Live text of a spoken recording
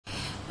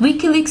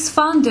WikiLeaks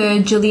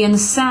founder Julian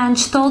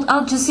Assange told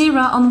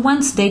Al-Jazeera on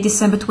Wednesday,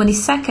 December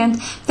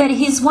 22nd, that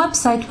his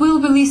website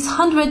will release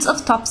hundreds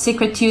of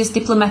top-secret US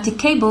diplomatic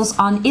cables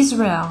on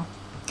Israel.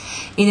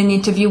 In an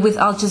interview with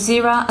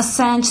Al-Jazeera,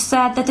 Assange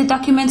said that the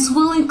documents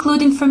will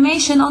include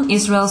information on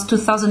Israel's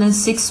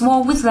 2006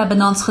 war with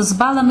Lebanon's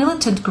Hezbollah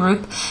militant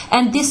group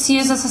and this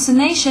year's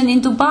assassination in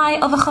Dubai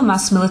of a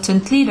Hamas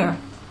militant leader.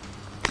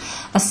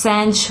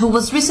 Assange, who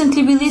was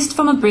recently released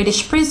from a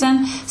British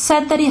prison,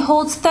 said that he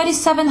holds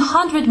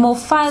 3,700 more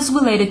files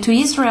related to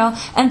Israel,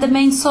 and the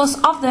main source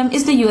of them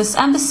is the US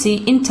Embassy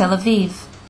in Tel Aviv.